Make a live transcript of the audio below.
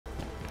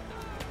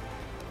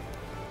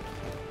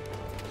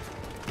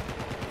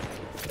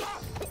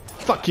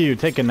Fuck you,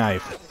 take a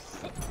knife.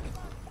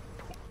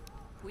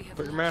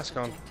 Put your mask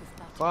on.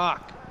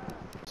 Fuck.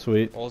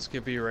 Sweet. Well, let's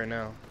get B right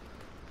now.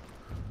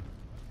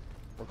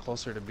 We're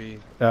closer to B.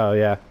 Oh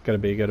yeah, gotta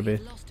be.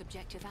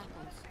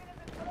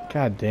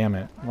 God damn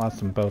it, lost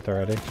them both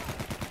already.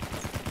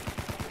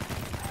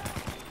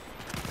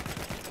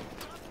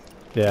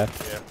 Yeah.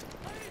 Yeah.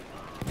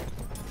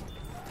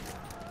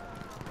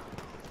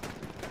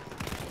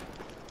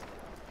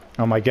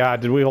 Oh my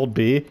god, did we hold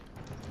B?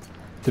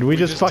 Did we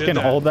just fucking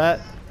hold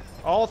that?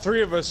 All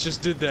three of us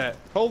just did that.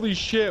 Holy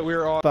shit, we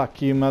were on.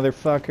 Fuck you,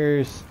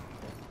 motherfuckers.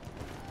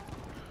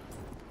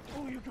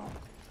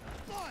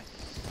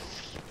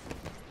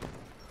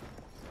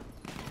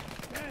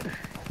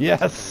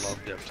 Yes. I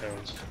love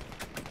Deftones.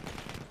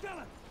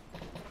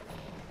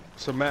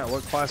 So Matt,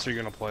 what class are you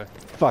gonna play?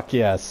 Fuck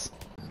yes.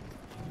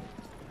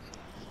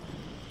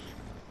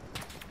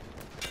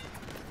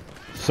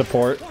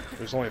 Support.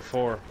 There's only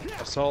 4.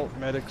 Assault,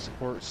 medic,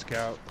 support,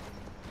 scout.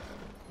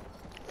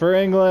 For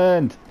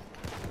England.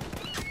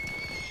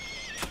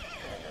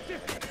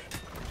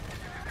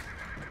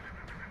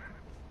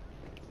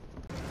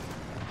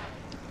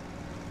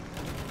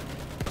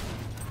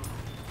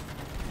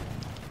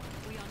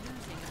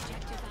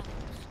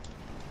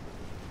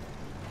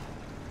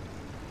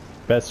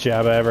 Best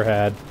job I ever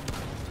had.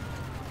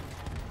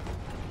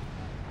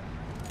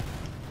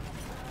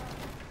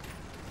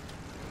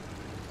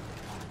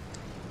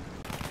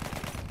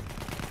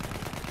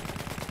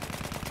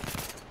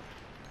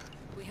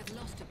 We have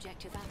lost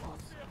objective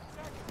apples.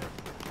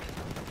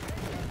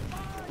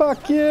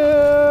 Fuck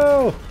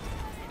you!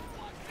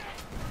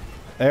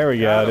 There we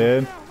go,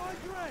 dude.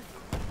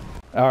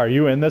 Oh, are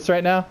you in this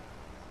right now?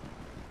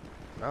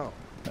 No.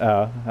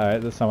 Oh,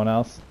 alright, there's someone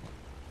else.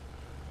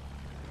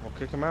 We'll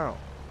kick him out.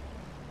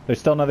 There's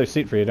still another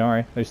seat for you, don't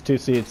worry. There's 2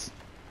 seats.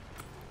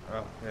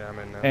 Oh, yeah, I'm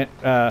in now.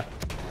 And,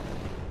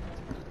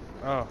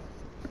 Oh,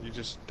 you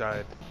just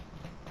died.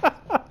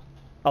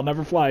 I'll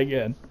never fly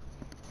again.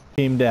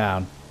 Team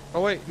down.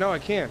 Oh wait, no, I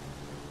can't.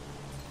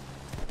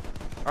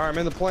 Alright, I'm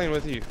in the plane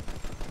with you.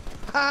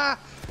 Ha!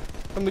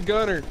 I'm the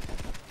gunner.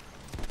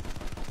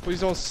 Please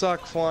don't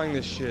suck flying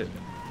this shit.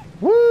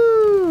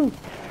 Woo!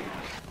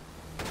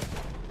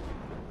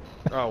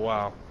 Oh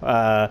wow.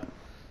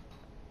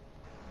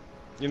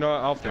 You know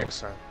what? I'll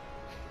fix time.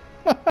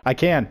 I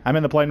can. I'm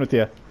in the plane with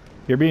you.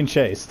 You're being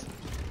chased.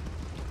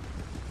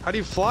 How do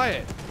you fly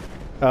it?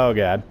 Oh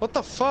god. What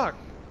the fuck?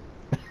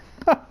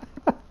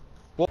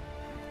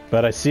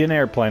 But I see an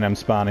airplane I'm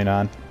spawning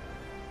on.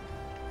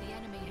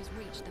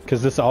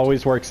 Because this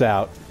always works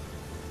out.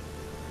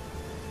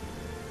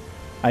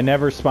 I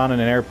never spawn in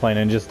an airplane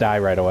and just die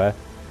right away.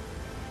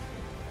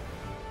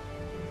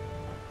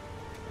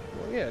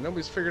 Well, yeah,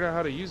 nobody's figured out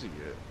how to use it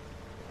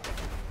yet.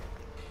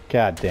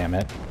 God damn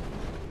it.